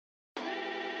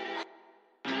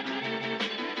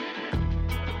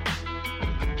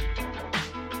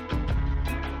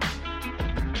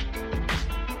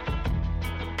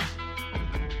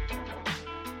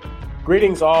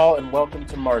Greetings all and welcome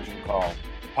to Margin Call,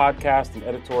 a podcast and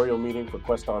editorial meeting for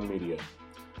Queston Media.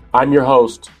 I'm your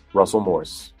host, Russell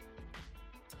Morse.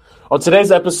 On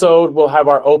today's episode, we'll have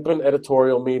our open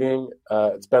editorial meeting.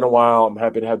 It's been a while. I'm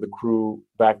happy to have the crew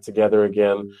back together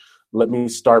again. Let me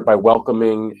start by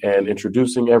welcoming and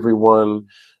introducing everyone.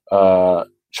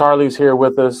 Charlie's here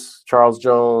with us. Charles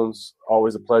Jones,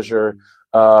 always a pleasure.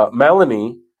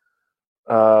 Melanie,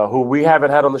 who we haven't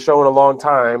had on the show in a long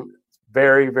time.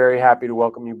 Very, very happy to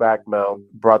welcome you back, Mel.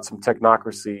 Brought some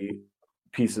technocracy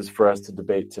pieces for us to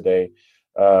debate today.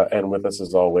 And with us,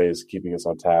 as always, keeping us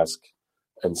on task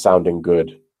and sounding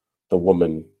good, the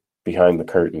woman behind the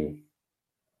curtain,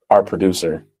 our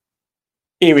producer,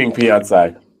 Ewing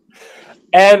Piazzai.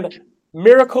 And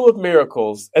miracle of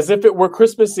miracles, as if it were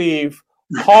Christmas Eve,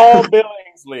 Paul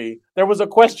Billingsley. There was a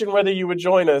question whether you would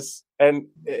join us. And,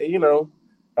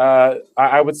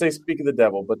 I would say speak of the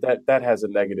devil, but that has a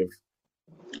negative.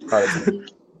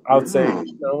 I would say,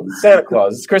 Santa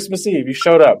Claus. It's Christmas Eve. You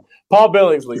showed up. Paul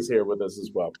Billingsley's here with us as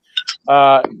well.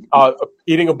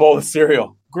 Eating a bowl of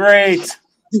cereal. Great.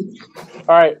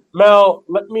 All right, Mel,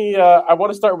 I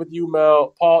want to start with you,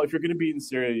 Mel. Paul, if you're going to be eating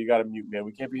cereal, you got to mute, man.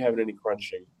 We can't be having any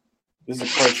crunching. This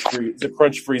is a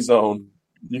crunch-free zone.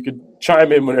 You could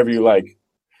chime in whenever you like,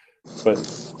 but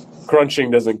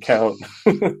crunching doesn't count.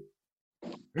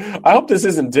 I hope this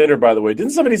isn't dinner, by the way.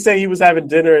 Didn't somebody say he was having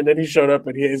dinner and then he showed up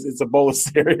and it's a bowl of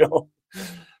cereal?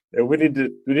 And we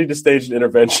need to stage an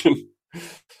intervention.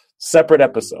 Separate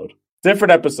episode.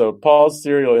 Different episode. Paul's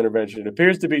cereal intervention. It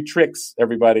appears to be Trix,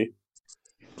 everybody.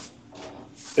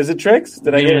 Is it Trix?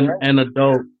 Did I get it right? An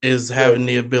adult is having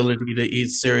the ability to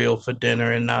eat cereal for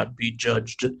dinner and not be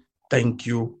judged. Thank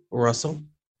you, Russell.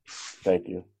 Thank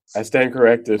you. I stand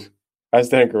corrected. I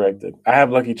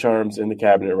have Lucky Charms in the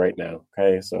cabinet right now.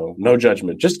 Okay, so no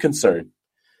judgment, just concern.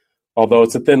 Although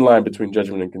it's a thin line between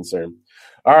judgment and concern.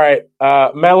 All right,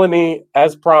 Melanie,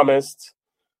 as promised,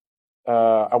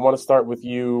 I want to start with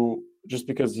you just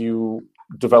because you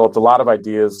developed a lot of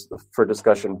ideas for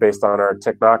discussion based on our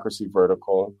technocracy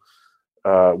vertical,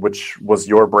 which was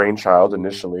your brainchild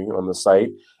initially on the site.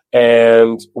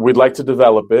 And we'd like to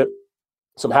develop it.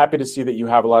 So I'm happy to see that you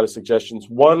have a lot of suggestions.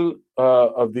 One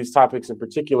of these topics in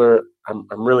particular, I'm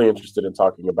really interested in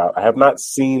talking about. I have not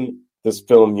seen this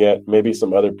film yet. Maybe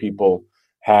some other people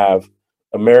have.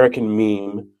 American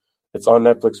Meme. It's on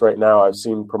Netflix right now. I've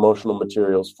seen promotional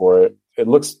materials for it. It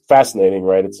looks fascinating,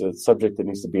 right? It's a subject that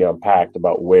needs to be unpacked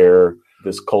about where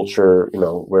this culture,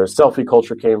 where selfie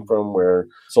culture came from, where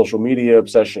social media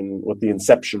obsession, what the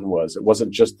inception was. It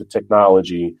wasn't just the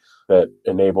technology that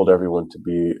enabled everyone to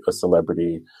be a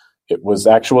celebrity. It was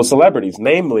actual celebrities,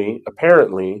 namely,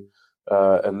 apparently,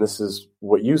 and this is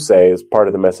what you say is part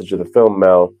of the message of the film,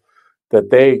 Mel, that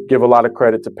they give a lot of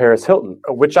credit to Paris Hilton,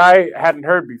 which I hadn't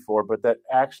heard before, but that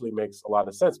actually makes a lot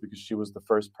of sense because she was the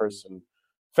first person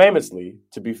famously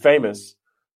to be famous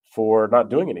for not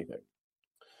doing anything.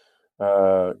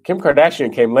 Kim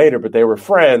Kardashian came later, but they were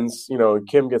friends.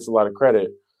 Kim gets a lot of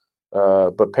credit,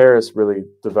 but Paris really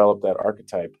developed that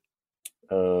archetype.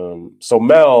 So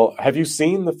Mel, have you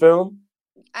seen the film?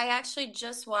 I actually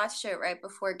just watched it right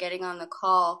before getting on the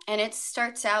call, and it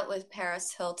starts out with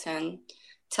Paris Hilton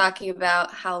talking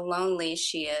about how lonely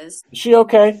she is. Is she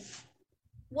okay?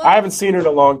 Well, I haven't seen her in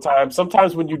a long time.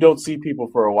 Sometimes when you don't see people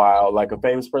for a while, like a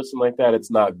famous person like that,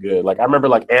 it's not good. Like I remember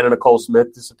Anna Nicole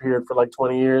Smith disappeared for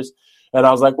 20 years. And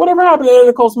I was like, whatever happened to Anna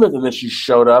Nicole Smith? And then she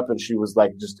showed up and she was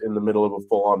just in the middle of a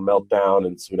full-on meltdown.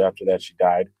 And soon after that, she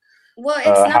died. Well,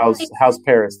 it's how's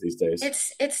Paris these days?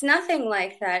 It's nothing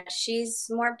like that. She's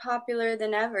more popular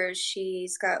than ever.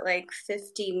 She's got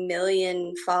 50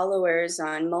 million followers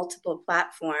on multiple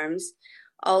platforms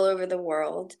all over the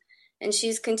world. And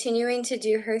she's continuing to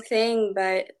do her thing,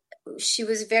 but she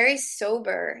was very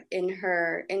sober in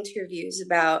her interviews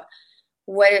about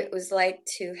what it was like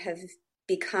to have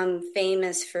become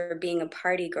famous for being a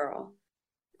party girl.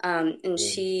 And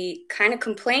she kind of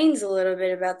complains a little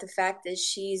bit about the fact that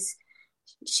she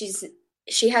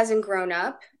hasn't grown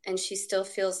up and she still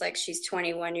feels like she's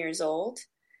 21 years old.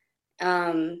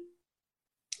 And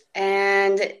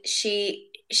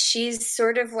she's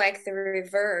sort of like the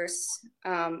reverse.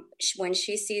 When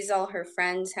she sees all her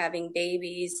friends having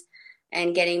babies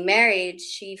and getting married,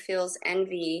 she feels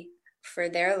envy for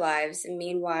their lives. And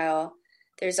meanwhile,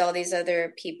 there's all these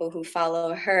other people who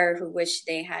follow her who wish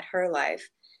they had her life.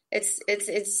 It's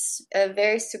a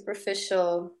very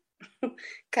superficial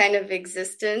kind of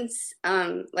existence.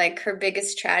 Her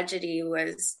biggest tragedy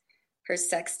was her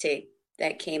sex tape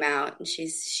that came out, and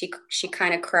she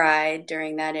kind of cried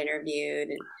during that interview.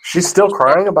 And she's still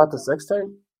crying about the sex tape?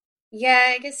 Yeah,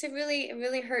 I guess it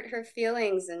really hurt her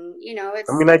feelings, and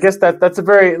I mean, I guess that's a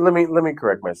very let me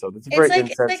correct myself. It's a very it's like a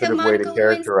insensitive way to Monica Lewinsky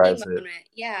characterize it. moment.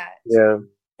 Yeah, Yeah.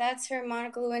 that's her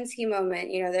Monica Lewinsky moment.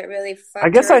 That really I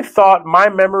fucked guess her I up. thought my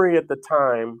memory at the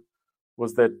time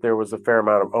was that there was a fair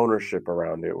amount of ownership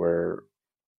around it, where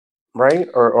right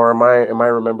or am I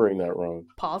remembering that wrong?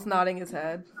 Paul's nodding his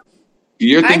head.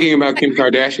 You're I thinking about Kim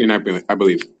Kardashian, I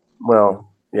believe. Well,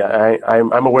 yeah,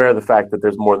 I'm aware of the fact that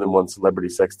there's more than one celebrity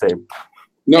sex tape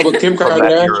No, but Kim from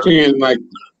that era. Kardashian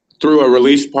threw a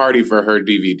release party for her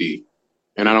DVD,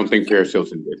 and I don't think Paris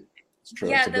Hilton did. It's true.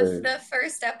 Yeah, It's a very... the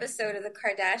first episode of the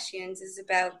Kardashians is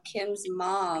about Kim's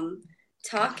mom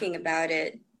talking about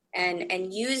it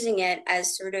and using it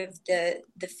as sort of the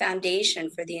foundation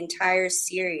for the entire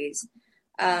series.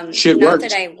 Shit Not worked.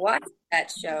 that I watched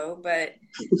that show, but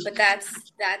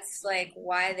that's like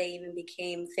why they even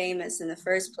became famous in the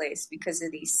first place, because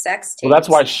of these sex tapes. Well,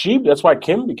 that's why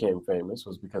Kim became famous,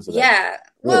 was because of that. Yeah.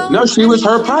 Well, No, she was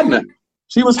her partner.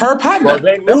 She was her partner. Well,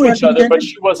 they That's knew why each she other, became but famous.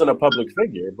 she wasn't a public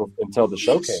figure until the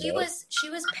show came she out. was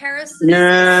Paris.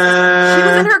 Yeah, She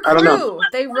was in her I don't know. crew.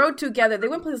 They rode together. They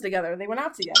went places together. They went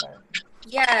out together.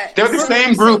 Yeah. They're the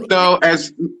same group, though,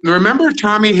 as, remember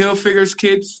Tommy Hilfiger's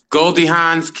kids? Goldie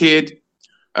Hawn's kid,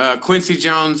 Quincy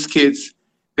Jones' kids.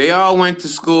 They all went to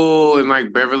school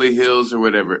in Beverly Hills or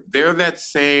whatever. They're that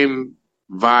same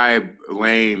vibe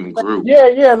lane group.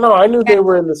 Yeah, no, I knew they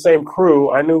were in the same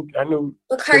crew. I knew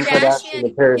Well, Kim Kardashian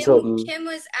and Paris Hilton. Kim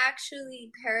was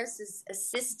actually Paris's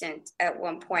assistant at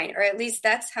one point, or at least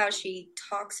that's how she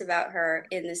talks about her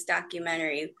in this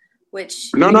documentary.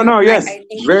 Which No, yes, I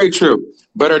think, very true.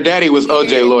 But her daddy was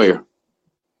OJ Lawyer.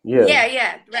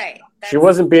 Yeah, right. She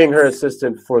wasn't being her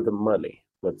assistant for the money,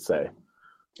 let's say.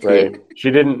 Right?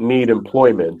 She didn't need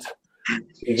employment.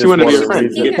 She wanted to be a friend.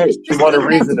 She wanted a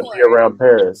reason to be around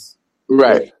Paris.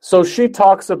 Right. So she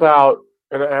talks about,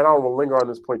 and I don't want to linger on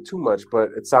this point too much, but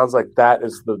it sounds like that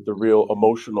is the real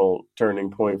emotional turning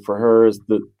point for her, is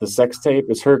the sex tape.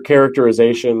 Is her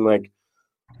characterization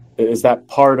is that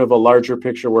part of a larger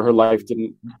picture where her life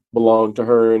didn't belong to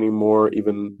her anymore,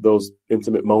 even those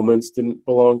intimate moments didn't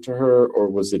belong to her? Or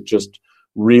was it just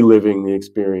reliving the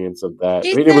experience of that?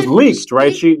 I mean, it was leaked,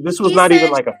 right? This was not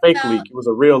even like a fake leak. It was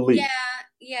a real leak.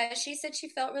 Yeah, she said she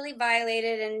felt really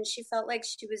violated and she felt like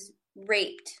she was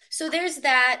raped. So there's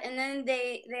that, and then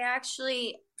they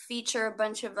actually feature a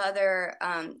bunch of other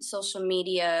social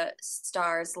media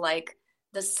stars, like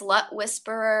the Slut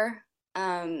Whisperer.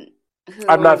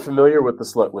 I'm not familiar with the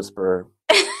Slut Whisperer.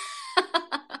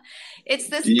 It's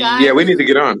this guy. Yeah, we need to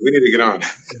get on.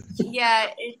 Yeah,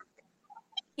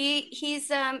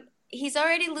 he's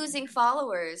already losing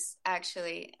followers,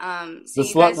 actually. So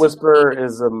the Slut Whisperer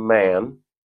is a man.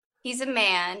 He's a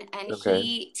man, and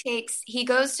he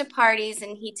goes to parties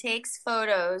and he takes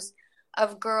photos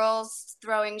of girls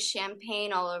throwing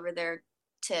champagne all over their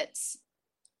tits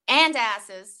and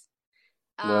asses.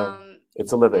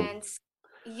 It's a living.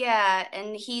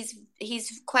 And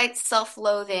he's quite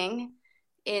self-loathing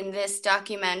in this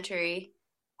documentary.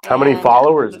 How many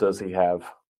followers does he have?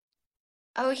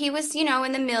 Oh, he was,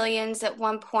 in the millions at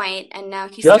one point, and now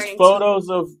he's just photos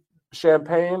of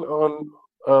champagne on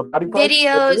body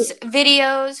parts?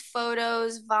 Videos,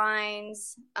 photos,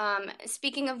 Vines.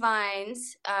 Speaking of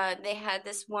Vines, they had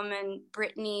this woman,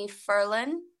 Brittany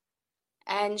Furlan,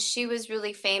 and she was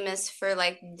really famous for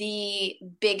the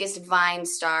biggest Vine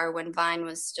star when Vine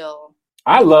was still.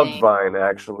 I loved Vine,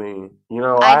 actually.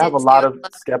 I have a lot of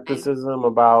skepticism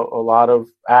about a lot of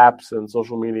apps and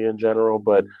social media in general,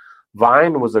 but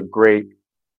Vine was a great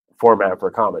format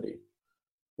for comedy.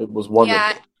 It was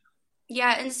wonderful.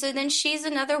 Yeah, and so then she's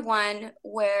another one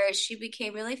where she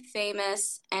became really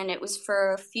famous, and it was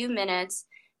for a few minutes.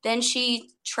 Then she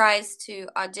tries to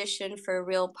audition for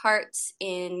real parts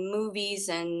in movies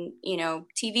and,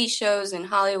 TV shows in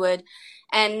Hollywood,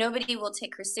 and nobody will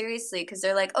take her seriously because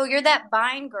they're like, oh, you're that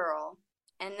Vine girl.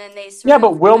 And then they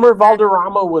but Wilmer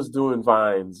Valderrama was doing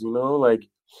Vines,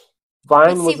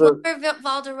 Vine was Wilmer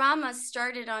Valderrama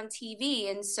started on TV,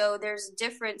 and so there's a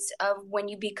difference of when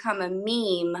you become a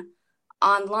meme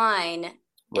online,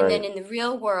 and then in the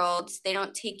real world they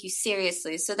don't take you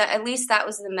seriously. So that, at least that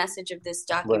was the message of this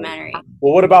documentary. Right.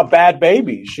 Well, what about Bad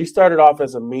Baby? She started off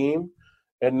as a meme,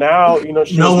 and now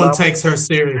no one takes her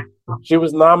serious. She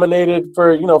was nominated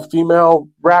for female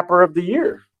rapper of the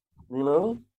year.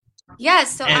 Yeah,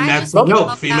 so and that's a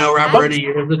joke. Female rapper of the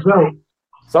year is a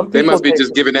joke. They must be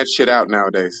just giving that shit out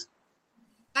nowadays.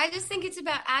 I just think it's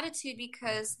about attitude,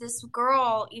 because this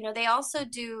girl, they also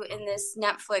do in this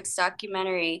Netflix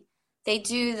documentary, they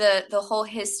do the whole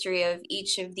history of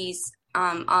each of these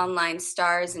online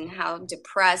stars and how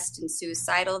depressed and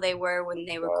suicidal they were when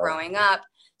they were growing up.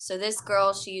 So this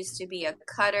girl, she used to be a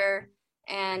cutter,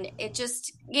 and it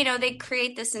just, they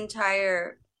create this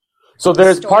entire So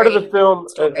there's part of the story. film,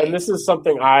 and this is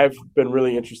something I've been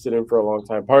really interested in for a long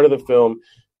time. Part of the film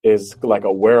is like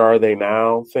a "Where Are They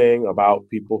Now" thing about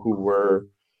people who were,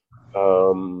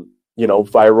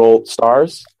 viral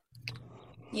stars.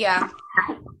 Yeah.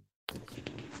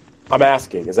 I'm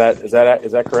asking, is that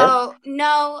correct? Oh,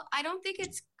 no, I don't think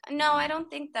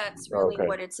that's really Okay.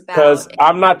 what it's about. Because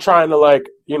I'm not trying to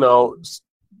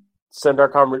send our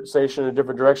conversation in a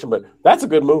different direction, but that's a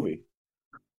good movie.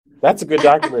 That's a good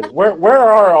documentary. Where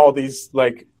are all these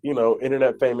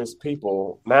internet famous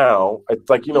people now? It's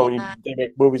like when they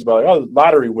make movies about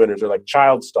lottery winners or like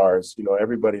child stars.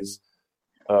 Everybody's.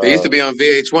 They used to be on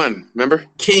VH1. Remember?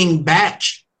 King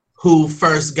Batch, who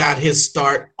first got his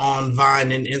start on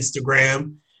Vine and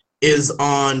Instagram, is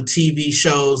on TV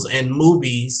shows and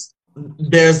movies.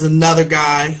 There's another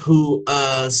guy who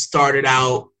started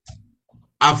out,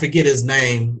 I forget his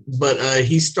name, but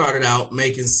he started out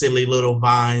making silly little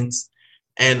Vines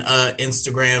and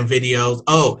Instagram videos.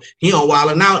 Oh, he on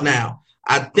Wildin' Out now.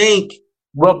 I think.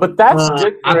 Well, but that's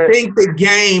different. I think the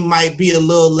game might be a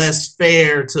little less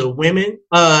fair to women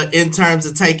in terms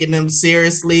of taking them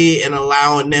seriously and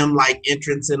allowing them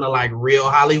entrance into real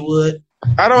Hollywood.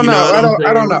 I don't know.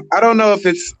 I don't know if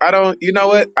it's. You know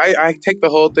what? I take the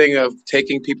whole thing of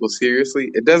taking people seriously.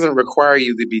 It doesn't require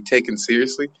you to be taken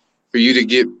seriously for you to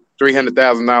get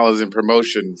 $300,000 in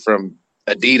promotion from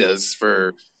Adidas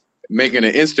for making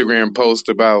an Instagram post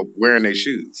about wearing their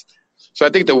shoes. So I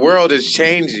think the world is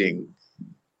changing.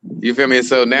 You feel me?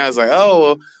 So now it's like, oh,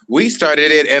 well, we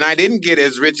started it and I didn't get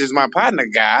as rich as my partner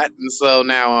got. And so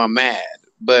now I'm mad.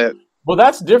 But well,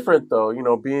 that's different though.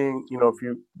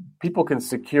 If people can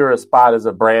secure a spot as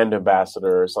a brand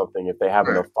ambassador or something if they have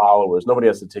enough followers, nobody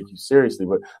has to take you seriously.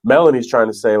 But Melanie's trying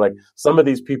to say some of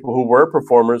these people who were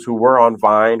performers, who were on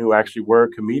Vine, who actually were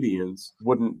comedians,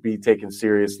 wouldn't be taken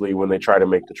seriously when they try to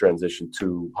make the transition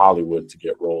to Hollywood to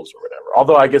get roles or whatever.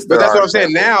 Although I guess, but that's what I'm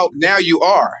saying. Now you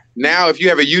are. Now, if you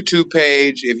have a YouTube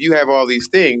page, if you have all these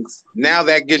things, now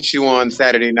that gets you on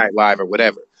Saturday Night Live or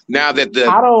whatever. Now that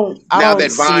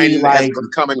Vine has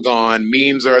come and gone,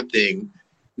 memes are a thing.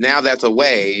 Now that's a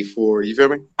way for, you feel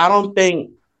me? I don't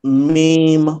think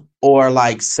meme or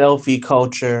selfie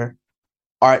culture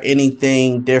are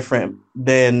anything different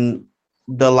than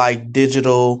the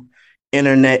digital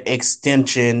internet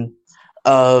extension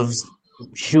of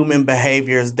human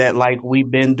behaviors that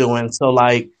we've been doing. So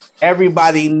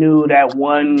everybody knew that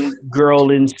one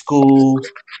girl in school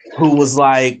who was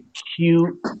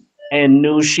cute and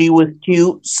knew she was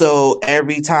cute. So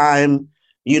every time,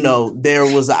 there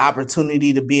was an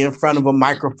opportunity to be in front of a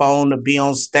microphone, to be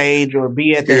on stage or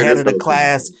be at the head of the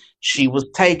class, she was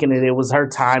taking it. It was her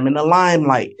time in the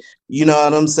limelight. You know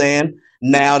what I'm saying?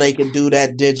 Now they can do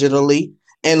that digitally.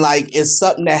 And it's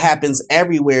something that happens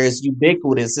everywhere. It's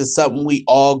ubiquitous. It's something we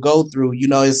all go through.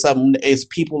 It's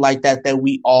people like that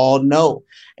we all know.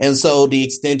 And so the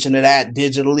extension of that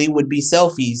digitally would be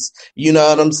selfies. You know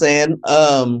what I'm saying?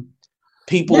 I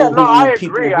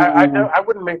agree. I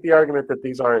wouldn't make the argument that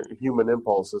these aren't human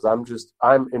impulses.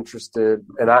 I'm interested,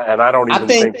 and I don't even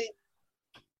think.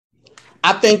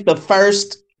 I think the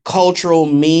first cultural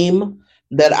meme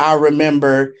that I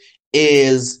remember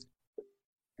is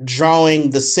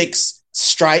drawing the 6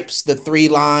 stripes, the 3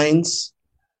 lines,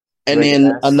 and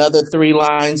then another 3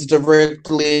 lines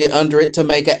directly under it to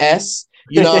make an S.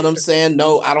 You know what I'm saying?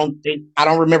 No, I don't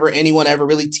remember anyone ever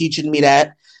really teaching me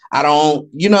that.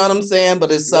 You know what I'm saying?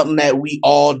 But it's something that we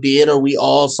all did or we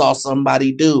all saw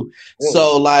somebody do. Yeah.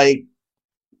 So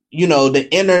the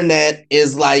internet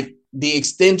is the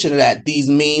extension of that. These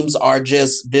memes are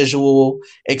just visual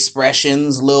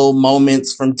expressions, little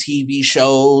moments from TV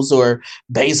shows or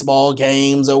baseball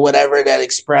games or whatever that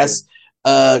express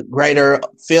greater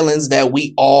feelings that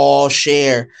we all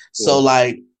share. So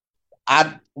I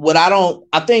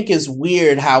think it's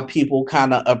weird how people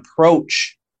kind of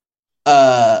approach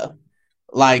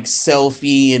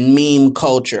selfie and meme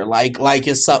culture like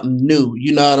it's something new.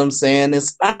 You know what I'm saying?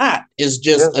 It's not. It's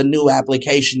just a new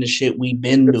application of shit we've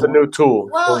been doing. It's a new tool.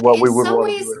 Well, for what we would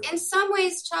in some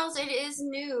ways, Charles, it is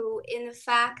new in the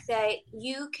fact that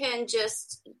you can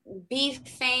just be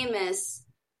famous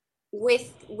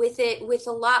with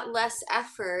a lot less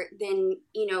effort than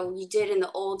you did in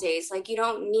the old days. You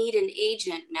don't need an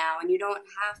agent now, and you don't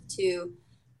have to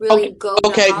really go.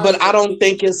 Okay, but I don't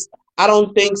think so. I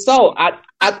don't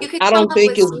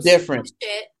think it's different.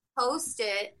 Post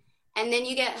it, and then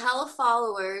you get hella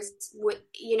followers.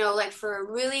 For a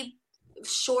really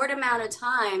short amount of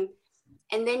time,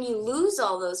 and then you lose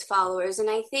all those followers. And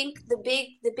I think the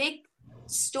big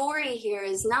story here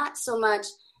is not so much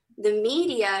the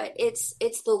media, it's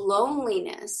the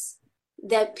loneliness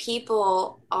that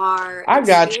people are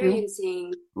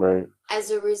experiencing right. as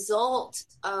a result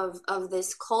of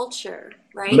this culture,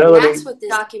 right? Melody. And that's what the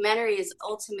documentary is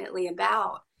ultimately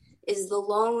about, is the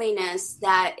loneliness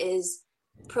that is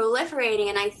proliferating.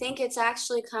 And I think it's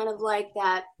actually kind of like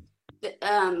that.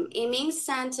 Yiming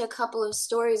sent a couple of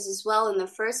stories as well, and the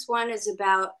first one is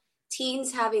about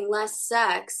teens having less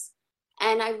sex.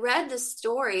 And I read the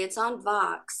story, it's on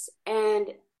Vox, and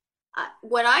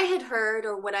what I had heard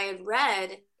or what I had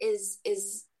read is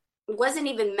wasn't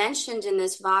even mentioned in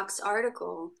this Vox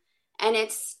article. And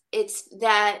it's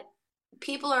that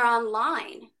people are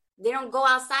online. They don't go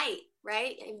outside,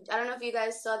 right? I don't know if you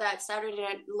guys saw that Saturday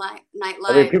Night Live.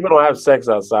 I mean, people don't have sex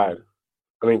outside.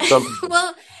 I mean, some people.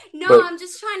 Well, no, but I'm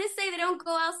just trying to say they don't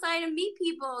go outside and meet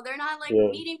people. They're not like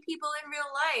meeting people in real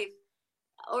life.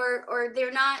 Or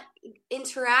they're not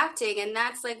interacting, and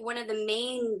that's like one of the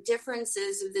main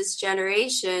differences of this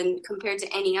generation compared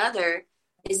to any other,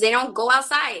 is they don't go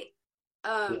outside.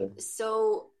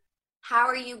 So how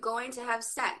are you going to have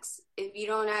sex if you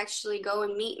don't actually go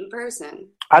and meet in person?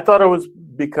 I thought it was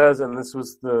because, and this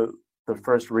was the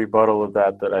first rebuttal of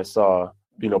that I saw,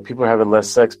 people are having less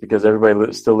sex because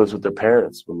everybody still lives with their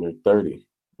parents when they're 30,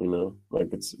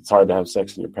 like it's hard to have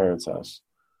sex in your parents' house.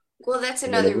 Well, that's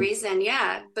another reason,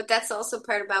 yeah. But that's also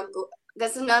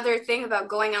that's another thing about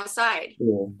going outside.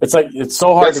 Yeah. It's like, it's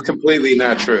so hard. That's completely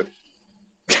not true.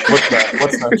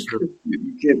 What's not true?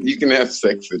 You can have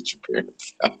sex at your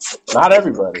parents' house. Not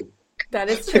everybody. That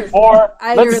is true. Or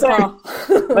I agree with Paul.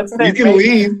 Let's say you can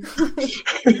leave.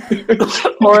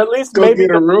 Or at least go maybe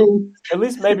get a room. At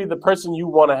least maybe the person you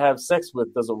want to have sex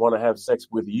with doesn't want to have sex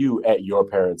with you at your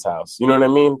parents' house. You know what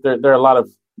I mean? There are a lot of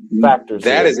factors.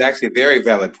 That is actually a very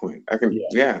valid point. That's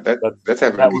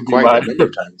happened to me quite a number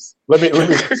of times. Let me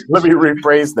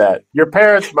rephrase that. Your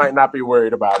parents might not be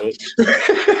worried about it,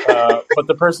 but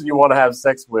the person you want to have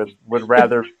sex with would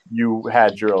rather you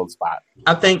had your own spot.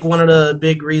 I think one of the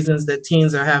big reasons that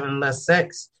teens are having less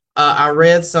sex. I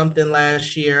read something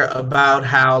last year about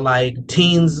how like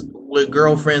teens with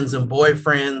girlfriends and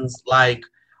boyfriends like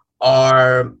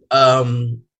are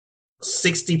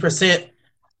 60%.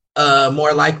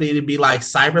 More likely to be like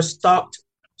cyber stalked.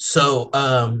 So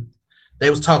they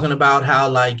was talking about how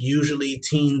like usually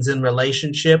teens in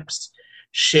relationships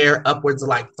share upwards of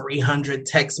like 300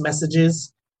 text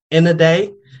messages in a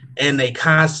day, and they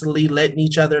constantly letting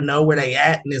each other know where they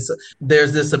at. And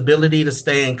there's this ability to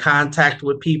stay in contact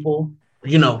with people,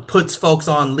 puts folks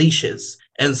on leashes.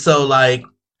 And so like,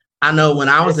 I know when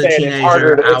I was a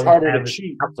teenager, it's harder to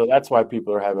cheat, so that's why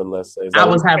people are having less sex. I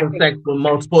was having sex with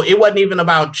multiple. It wasn't even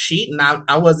about cheating.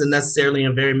 I wasn't necessarily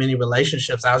in very many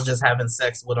relationships. I was just having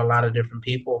sex with a lot of different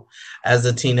people as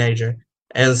a teenager.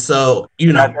 And so,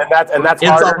 and that's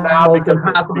it's harder now because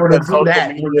impossible to do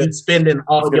that when you're spending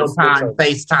all your time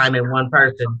FaceTiming one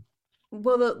person.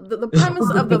 Well, the premise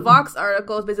of the Vox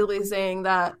article is basically saying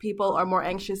that people are more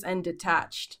anxious and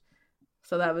detached.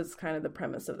 So that was kind of the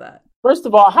premise of that. First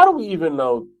of all, how do we even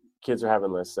know kids are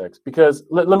having less sex? Because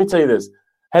let me tell you this.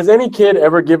 Has any kid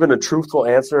ever given a truthful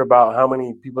answer about how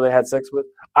many people they had sex with?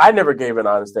 I never gave an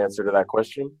honest answer to that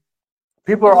question.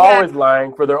 People are always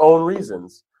lying for their own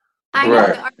reasons.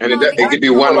 Right. And it could be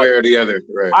one way or the other.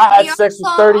 Right. I had sex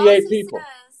with 38 people.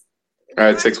 I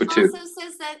had sex with 2. It also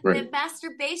says that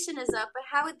masturbation is up, but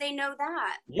how would they know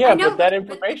that? Yeah, but that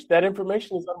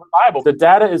information is unreliable. The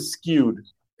data is skewed.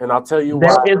 And I'll tell you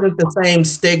why. There isn't the same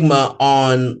stigma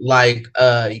on like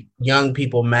young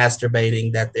people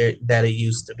masturbating that it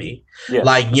used to be. Yeah.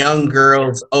 Like young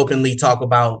girls openly talk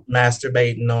about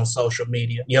masturbating on social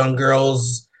media. Young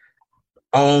girls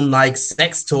own like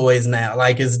sex toys now.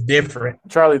 Like it's different.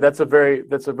 Charlie, that's a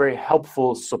very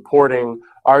helpful supporting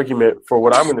argument for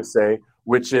what I'm going to say,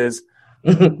 which is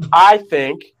I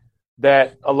think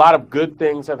that a lot of good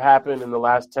things have happened in the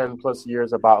last 10 plus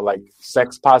years about like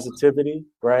sex positivity,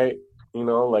 right?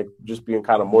 Like just being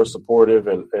kind of more supportive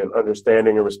and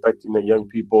understanding and respecting that young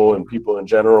people and people in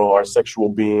general are sexual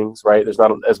beings, right? There's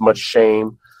not as much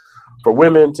shame for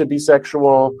women to be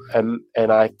sexual. And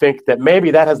I think that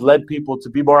maybe that has led people to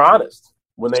be more honest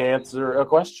when they answer a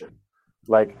question.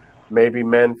 Like maybe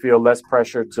men feel less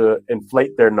pressure to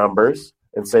inflate their numbers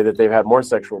and say that they've had more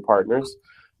sexual partners.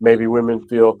 Maybe women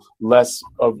feel less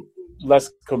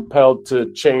compelled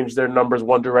to change their numbers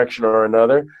one direction or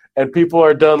another, and people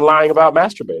are done lying about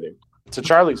masturbating. To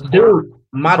Charlie's point, dude,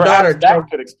 my daughter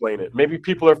could explain it. Maybe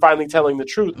people are finally telling the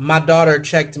truth. My daughter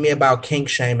checked me about kink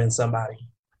shaming somebody.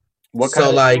 What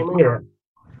kind of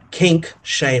kink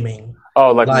shaming?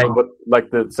 Oh, like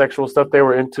Like, the sexual stuff they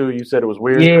were into. You said it was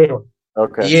weird. yeah,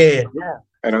 Okay. yeah. Yeah.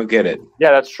 I don't get it. Yeah,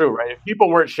 that's true, right? If people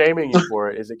weren't shaming you for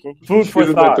it, is it kinky? Food for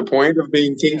Isn't that thought. the point of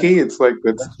being kinky? It's like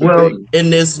that's the Well, thing. in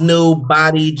this new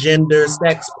body, gender,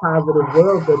 sex positive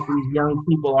world that these young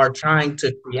people are trying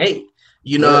to create,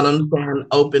 you know what I'm saying?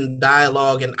 Open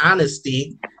dialogue and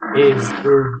honesty is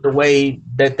the way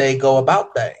that they go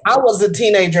about that. I was a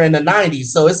teenager in the 90s,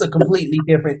 so it's a completely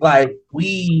different, like, it's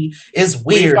We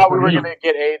weird thought for we were me. going to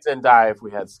get AIDS and die if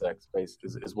we had sex,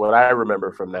 basically, is what I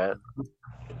remember from that.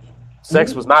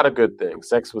 Sex was not a good thing.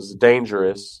 Sex was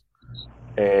dangerous,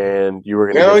 and you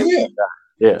were going to Hell yeah.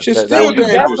 Yeah. She's that still was- We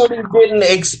dangerous. definitely didn't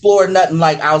explore nothing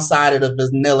like outside of the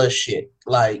vanilla shit,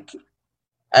 like,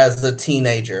 as a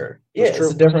teenager. Yeah, That's it's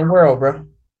true. a different world, bro.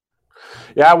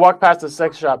 Yeah, I walked past a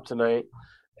sex shop tonight,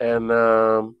 and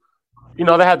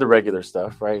they had the regular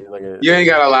stuff, right? Like You ain't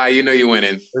gotta lie. You know you went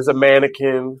in. there's a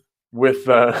mannequin with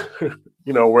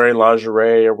wearing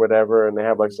lingerie or whatever, and they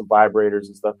have like some vibrators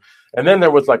and stuff. And then there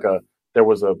was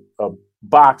a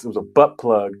box. It was a butt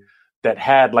plug that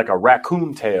had like a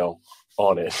raccoon tail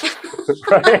on it,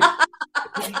 right?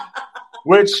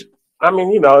 Which, I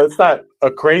mean, it's not a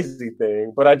crazy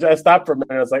thing, but I stopped for a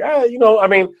minute. I was like, I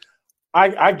mean,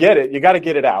 I get it. You got to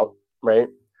get it out, right?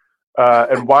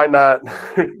 And why not?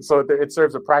 So it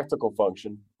serves a practical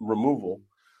function, removal.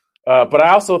 But I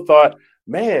also thought,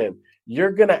 man,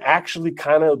 you're going to actually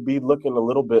kind of be looking a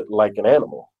little bit like an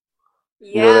animal.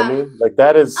 You know what I mean? Like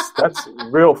that's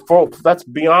real. That's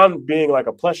beyond being like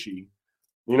a plushie.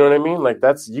 You know what I mean? Like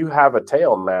you have a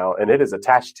tail now, and it is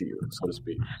attached to you, so to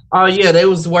speak. Oh yeah, they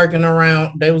was walking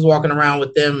around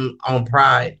with them on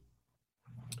Pride.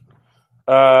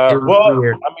 Well,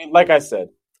 weird. I mean, like I said,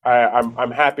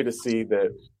 I'm happy to see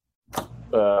that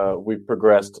we've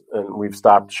progressed and we've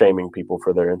stopped shaming people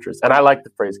for their interests. And I like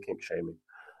the phrase kink shaming.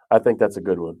 I think that's a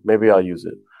good one. Maybe I'll use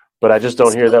it. But I just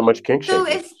don't hear that much kink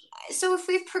shaming. So if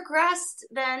we've progressed,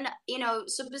 then,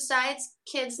 so besides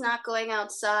kids not going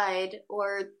outside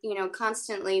or,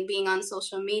 constantly being on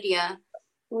social media,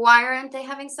 why aren't they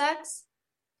having sex?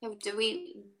 I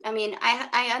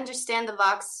understand the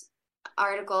Vox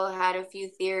article had a few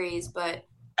theories, but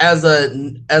as a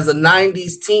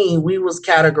 90s teen, we was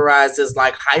categorized as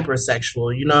like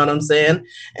hypersexual, you know what I'm saying?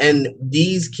 And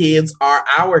these kids are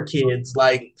our kids,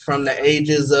 like from the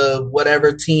ages of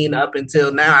whatever teen up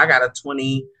until now. I got a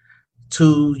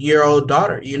 22-year-old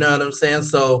daughter, you know what I'm saying?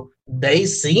 So they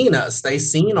seen us, they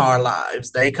seen our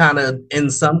lives. They kind of, in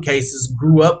some cases,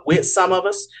 grew up with some of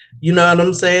us, you know what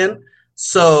I'm saying?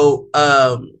 So,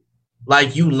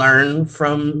 like, you learn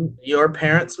from your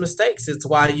parents' mistakes. It's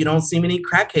why you don't see many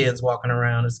crackheads walking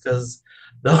around. It's because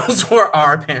those were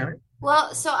our parents.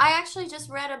 Well, so I actually just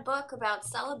read a book about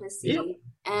celibacy, Yep.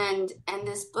 and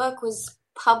this book was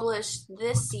published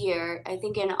this year, I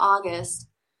think in August.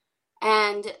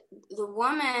 And the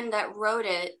woman that wrote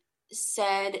it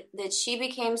said that she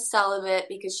became celibate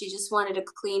because she just wanted to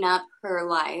clean up her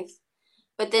life.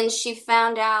 But then she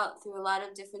found out through a lot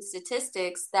of different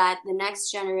statistics that the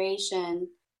next generation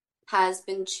has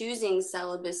been choosing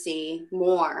celibacy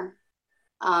more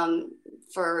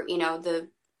for, the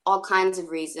all kinds of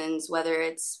reasons, whether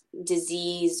it's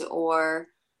disease or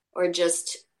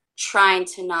just trying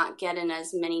to not get in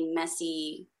as many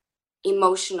messy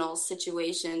emotional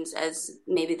situations as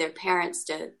maybe their parents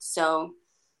did. So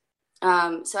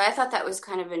I thought that was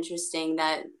kind of interesting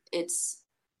that it's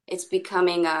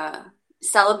becoming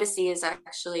celibacy is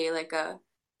actually like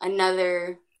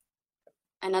another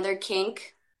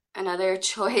kink, another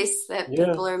choice that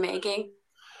people are making.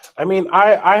 I mean,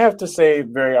 I have to say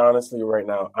very honestly right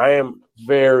now, I am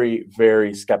very,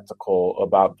 very skeptical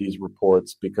about these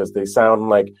reports because they sound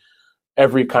like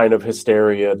every kind of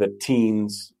hysteria that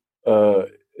teens,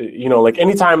 like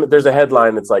anytime there's a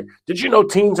headline, it's like, did you know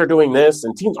teens are doing this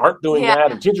and teens aren't doing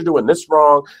that and teens are doing this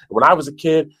wrong? And when I was a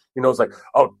kid, it's like,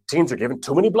 oh, teens are giving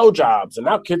too many blowjobs and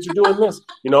now kids are doing this.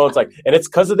 It's like, and it's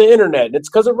because of the internet and it's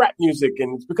because of rap music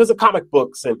and it's because of comic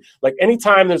books. And like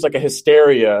anytime there's like a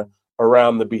hysteria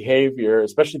around the behavior,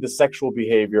 especially the sexual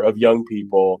behavior of young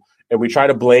people, and we try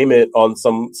to blame it on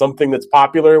something that's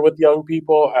popular with young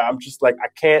people, I'm just like, I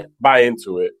can't buy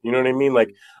into it. You know what I mean?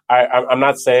 Like, I'm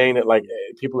not saying that like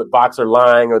people at Vox are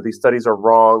lying or these studies are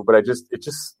wrong, but it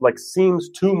just like seems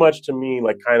too much to me,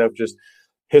 like kind of just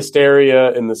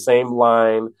hysteria in the same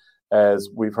line as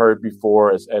we've heard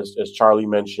before, as Charlie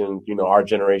mentioned. Our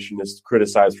generation is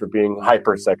criticized for being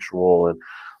hypersexual, and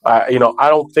I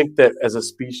don't think that as a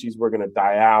species we're going to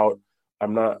die out.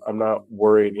 I'm not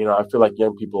worried. I feel like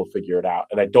young people will figure it out.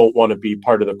 And I don't want to be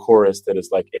part of the chorus that is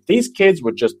like, if these kids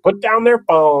would just put down their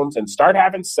phones and start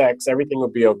having sex, everything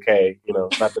would be okay.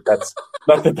 Not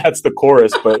that that's the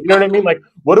chorus, but you know what I mean? Like,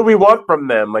 what do we want from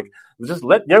them? Like, just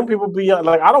let young people be young.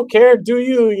 Like, I don't care. Do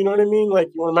you? You know what I mean? Like,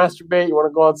 you want to masturbate, you want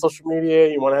to go on social media,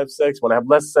 you want to have sex, you want to have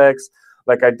less sex.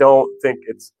 Like, I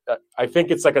think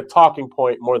it's like a talking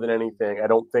point more than anything. I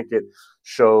don't think it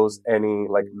shows any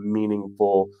like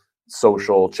meaningful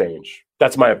social change.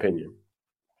 That's my opinion.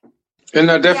 And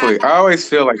no, definitely. Yeah. I always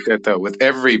feel like that though. With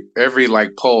every like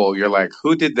poll, you're like,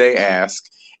 who did they ask?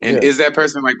 And is that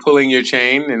person like pulling your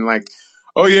chain and like,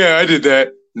 oh yeah, I did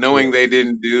that, knowing they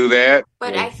didn't do that?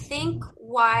 But I think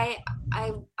why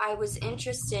I was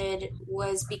interested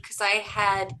was because I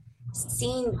had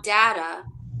seen data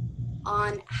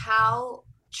on how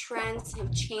trends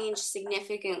have changed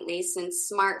significantly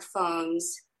since smartphones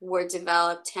were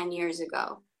developed 10 years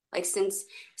ago. Like since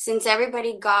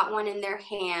everybody got one in their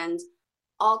hand,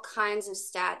 all kinds of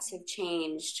stats have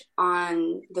changed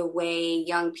on the way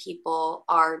young people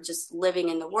are just living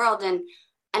in the world. And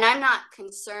I'm not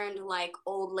concerned like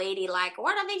old lady, like,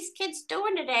 what are these kids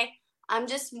doing today? I'm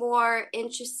just more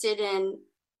interested in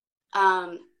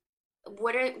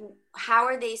how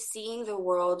are they seeing the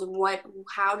world, and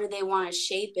how do they want to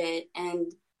shape it?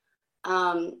 And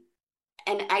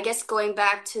I guess going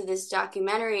back to this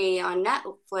documentary on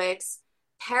Netflix,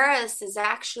 Paris is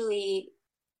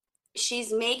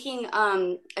she's making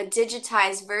a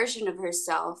digitized version of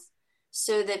herself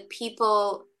so that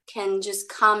people can just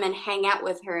come and hang out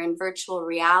with her in virtual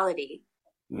reality.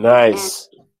 Nice.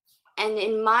 And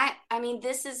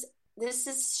this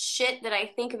is shit that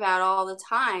I think about all the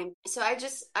time. So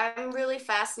I'm really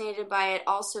fascinated by it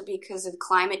also because of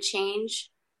climate change.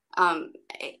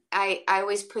 I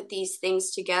always put these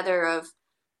things together of,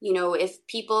 if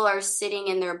people are sitting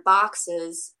in their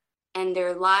boxes and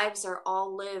their lives are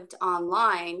all lived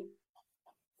online,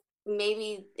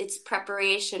 maybe it's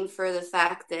preparation for the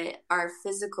fact that our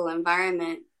physical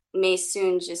environment may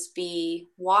soon just be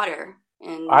water.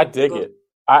 And I dig it.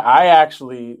 I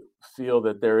actually feel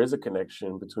that there is a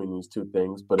connection between these two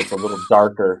things, but it's a little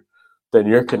darker than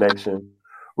your connection,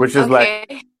 which is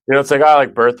like, it's like,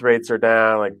 like birth rates are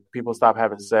down, like people stop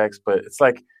having sex, but it's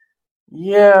like,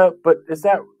 yeah, but is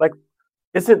that like,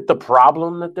 isn't the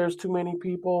problem that there's too many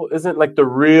people? Isn't like the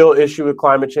real issue with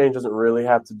climate change doesn't really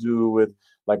have to do with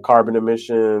like carbon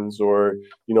emissions or,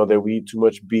 that we eat too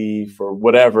much beef or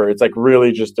whatever. It's like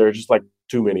really just, there's just like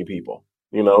too many people,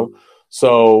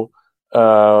 So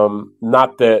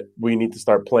not that we need to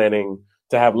start planning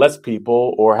to have less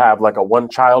people or have like a one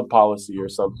child policy or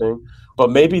something, but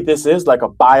maybe this is like a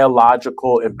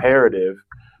biological imperative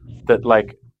that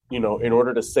like, in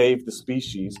order to save the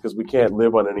species, because we can't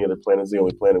live on any other planet, it's the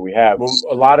only planet we have.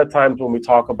 A lot of times when we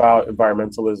talk about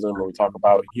environmentalism or we talk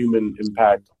about human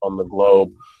impact on the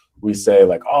globe, we say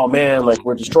like, oh man, like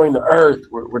we're destroying the earth,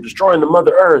 we're destroying the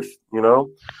mother earth,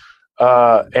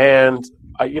 and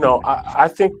I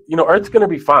think, Earth's going to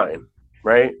be fine,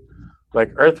 right?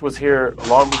 Like Earth was here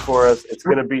long before us. It's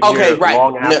going to be here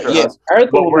long after us. Earth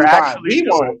But will we're be actually fine.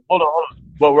 doing, hold on.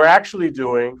 What we're actually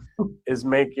doing is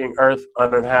making Earth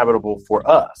uninhabitable for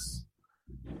us.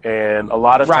 And a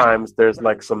lot of times there's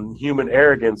like some human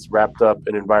arrogance wrapped up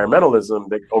in environmentalism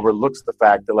that overlooks the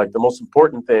fact that like the most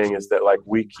important thing is that like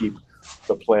we keep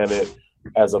the planet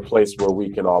as a place where we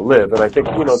can all live. And I think,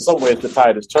 in some ways the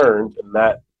tide has turned, and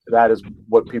that is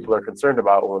what people are concerned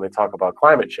about when they talk about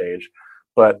climate change.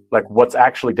 But like what's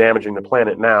actually damaging the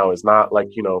planet now is not like,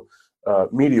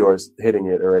 meteors hitting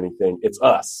it or anything. It's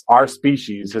us. Our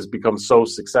species has become so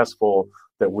successful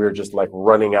that we're just like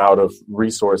running out of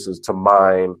resources to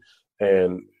mine.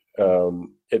 And and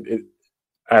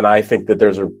I think that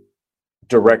there's a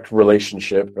direct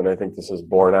relationship, and I think this is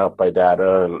borne out by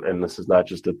data, and this is not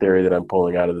just a theory that I'm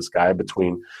pulling out of the sky,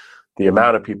 between the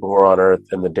amount of people who are on Earth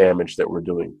and the damage that we're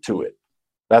doing to it.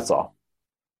 That's all.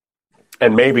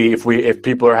 And maybe if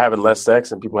people are having less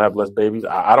sex and people have less babies,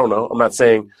 I don't know. I'm not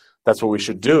saying that's what we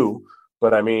should do,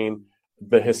 but I mean,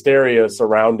 the hysteria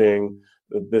surrounding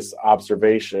this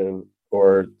observation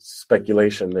or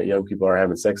speculation that young people aren't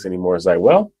having sex anymore is like,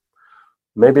 well,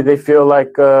 maybe they feel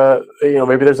like,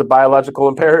 maybe there's a biological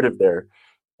imperative there.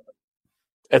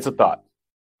 It's a thought.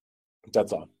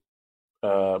 That's all.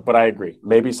 But I agree.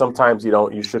 Maybe sometimes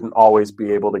you shouldn't always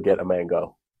be able to get a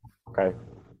mango. Okay.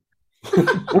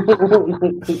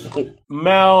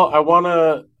 Mel, I want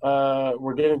to,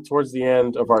 we're getting towards the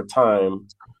end of our time,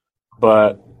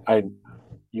 but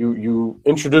you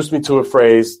introduced me to a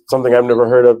phrase, something I've never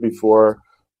heard of before,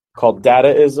 called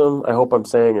dataism. I hope I'm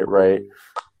saying it right.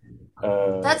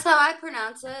 That's how I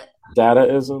pronounce it.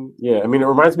 Dadaism? Yeah, I mean, it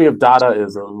reminds me of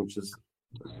Dadaism, which is,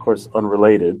 of course,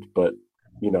 unrelated, but,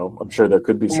 I'm sure there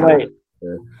could be some. Wait,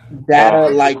 data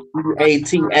like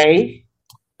DATA?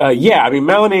 Yeah, I mean,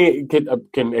 Melanie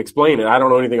can explain it. I don't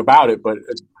know anything about it, but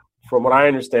from what I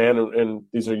understand, and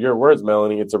these are your words,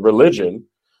 Melanie, it's a religion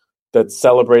that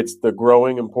celebrates the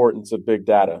growing importance of big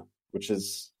data, which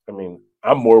is, I mean,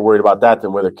 I'm more worried about that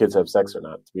than whether kids have sex or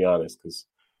not, to be honest, because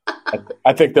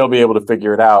I think they'll be able to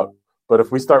figure it out. But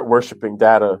if we start worshiping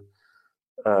data,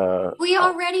 we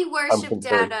already worship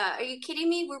data. Are you kidding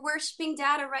me? We're worshiping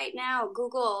data right now.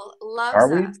 Google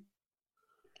loves us.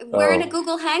 We're in a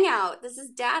Google Hangout. This is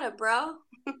data, bro.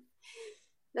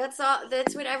 That's all.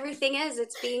 That's what everything is.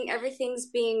 Everything's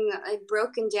being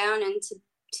broken down into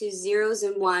zeros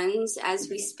and ones as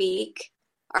we speak.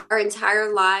 Our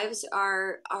entire lives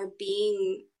are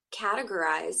being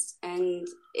categorized, and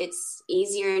it's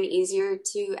easier and easier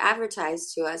to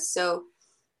advertise to us. So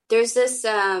there's this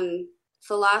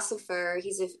philosopher.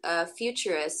 He's a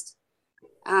futurist.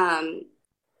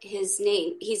 He's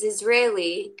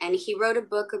Israeli, and he wrote a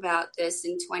book about this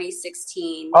in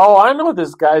 2016. Oh, I know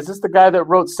this guy. Is this the guy that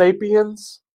wrote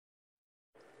 *Sapiens*?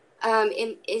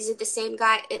 Is it the same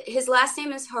guy? His last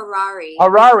name is Harari.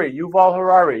 Yuval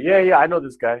Harari. Yeah, I know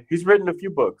this guy. He's written a few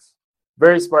books.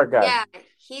 Very smart guy. Yeah,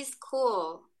 he's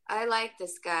cool. I like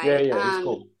this guy. Yeah, he's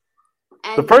cool.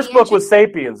 The first book was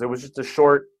 *Sapiens*. It was just a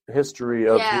short history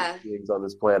of human beings on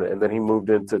this planet, and then he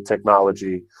moved into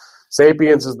technology.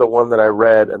 *Sapiens* is the one that I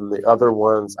read, and the other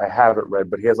ones I haven't read,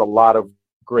 but he has a lot of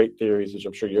great theories, which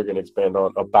I'm sure you're going to expand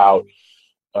on, about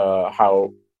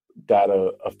how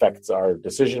data affects our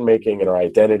decision-making and our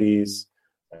identities.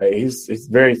 He's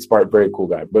very smart, very cool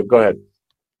guy, but go ahead.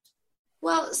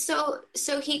 Well, so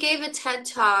he gave a TED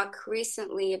Talk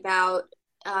recently about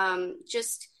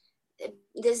just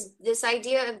this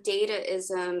idea of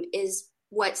dataism is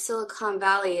what Silicon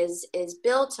Valley is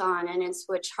built on, and it's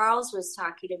what Charles was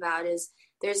talking about. Is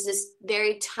there's this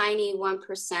very tiny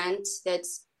 1%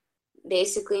 that's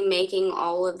basically making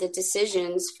all of the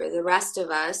decisions for the rest of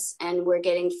us, and we're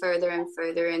getting further and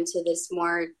further into this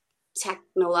more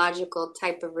technological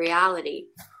type of reality.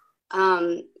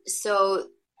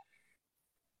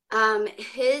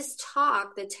 His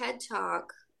talk, the TED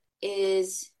Talk,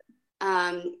 is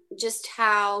just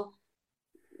how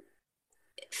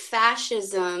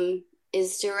fascism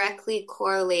is directly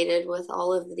correlated with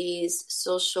all of these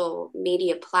social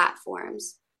media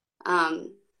platforms.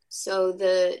 So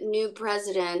the new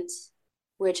president,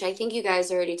 which I think you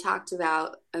guys already talked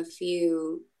about a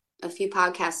few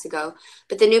podcasts ago,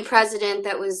 but the new president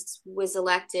that was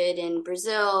elected in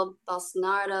Brazil,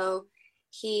 Bolsonaro,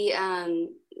 he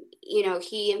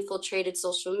infiltrated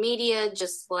social media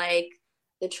just like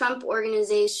the Trump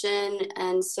organization,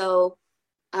 and so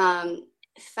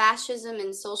fascism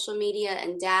and social media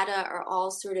and data are all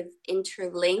sort of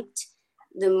interlinked.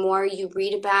 The more you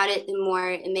read about it, the more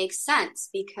it makes sense,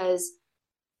 because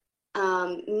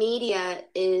media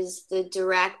is the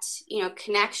direct,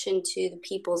 connection to the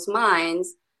people's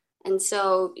minds. And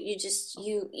so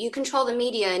you control the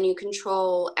media, and you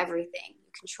control everything.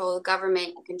 You control the government,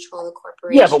 you control the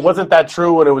corporation. Yeah, but wasn't that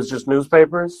true when it was just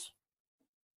newspapers?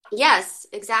 Yes,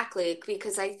 exactly.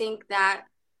 Because I think that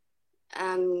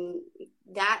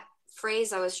that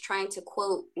phrase I was trying to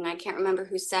quote, and I can't remember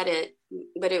who said it,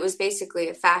 but it was basically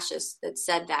a fascist that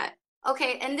said that.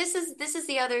 Okay, and this is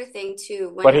the other thing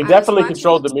too. But he definitely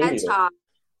controlled the media.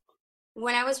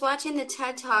 When I was watching the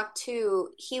TED Talk too,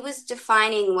 he was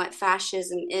defining what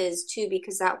fascism is too,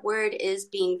 because that word is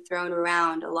being thrown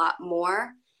around a lot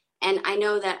more, and I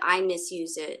know that I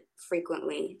misuse it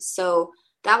frequently. So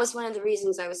that was one of the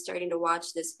reasons I was starting to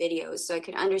watch this video, so I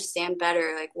could understand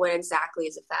better, like, what exactly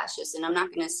is a fascist. And I'm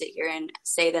not going to sit here and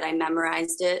say that I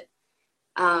memorized it.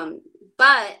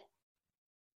 But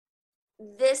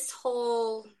this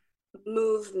whole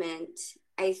movement,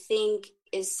 I think,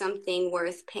 is something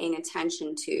worth paying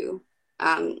attention to,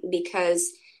 because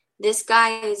this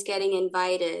guy is getting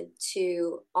invited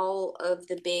to all of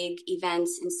the big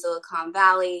events in Silicon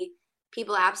Valley.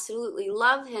 People absolutely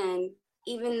love him,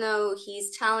 even though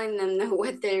he's telling them that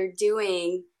what they're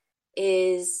doing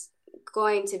is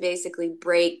going to basically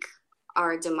break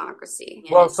our democracy.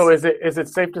 Well, so is it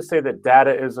safe to say that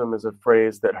dataism is a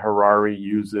phrase that Harari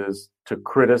uses to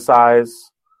criticize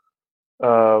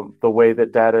the way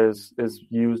that data is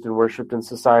used and worshipped in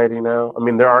society now? I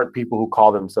mean, there aren't people who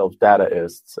call themselves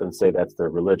dataists and say that's their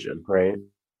religion, right?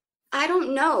 I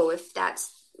don't know if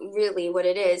that's really what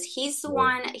it is. He's the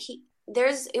one.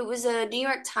 It was a New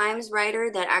York Times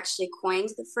writer that actually coined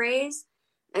the phrase,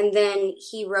 and then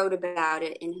he wrote about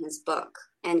it in his book.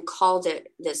 and called it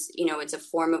this, it's a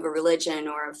form of a religion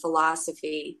or a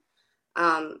philosophy.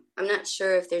 I'm not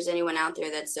sure if there's anyone out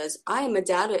there that says, I am a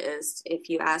Dadaist, if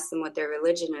you ask them what their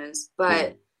religion is,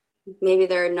 but maybe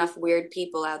there are enough weird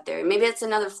people out there. Maybe it's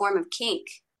another form of kink.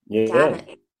 Yeah. Dada.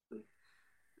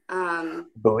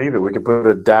 Believe it. We could put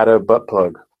a Dada butt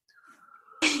plug.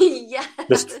 Yes.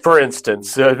 Just for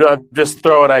instance, I'm just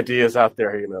throwing ideas out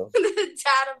there, The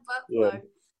Dada butt plug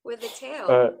with a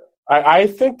tail. I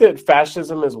think that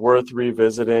fascism is worth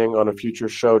revisiting on a future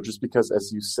show, just because,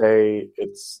 as you say,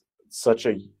 it's such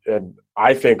an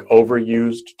I think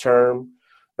overused term.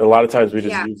 And a lot of times we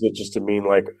just use it just to mean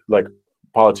like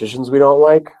politicians we don't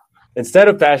like. Instead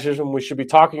of fascism, we should be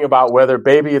talking about whether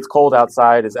Baby It's Cold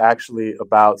Outside is actually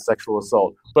about sexual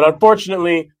assault. But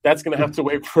unfortunately, that's going to have to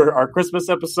wait for our Christmas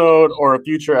episode or a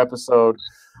future episode,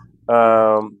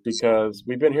 because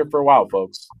we've been here for a while,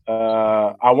 folks.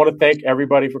 I want to thank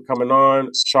everybody for coming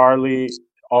on. Charlie,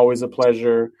 always a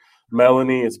pleasure.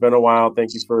 Melanie, it's been a while.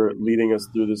 Thank you for leading us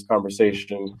through this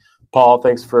conversation. Paul,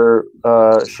 thanks for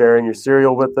sharing your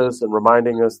cereal with us and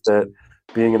reminding us that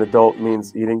being an adult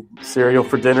means eating cereal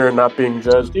for dinner and not being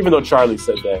judged. Even though Charlie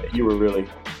said that, you were really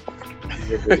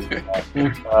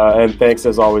and thanks,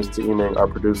 as always, to Eming, our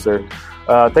producer.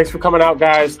 Thanks for coming out,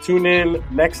 guys. Tune in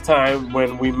next time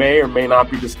when we may or may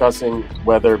not be discussing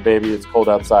whether Baby It's Cold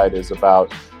Outside is about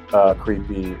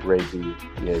creepy,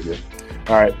 rapey behavior.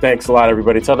 All right. Thanks a lot,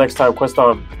 everybody. Till next time, Quest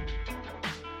on.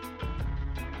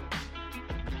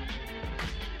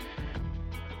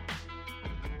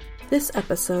 This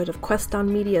episode of Quest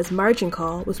on Media's Margin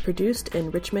Call was produced in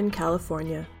Richmond,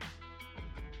 California.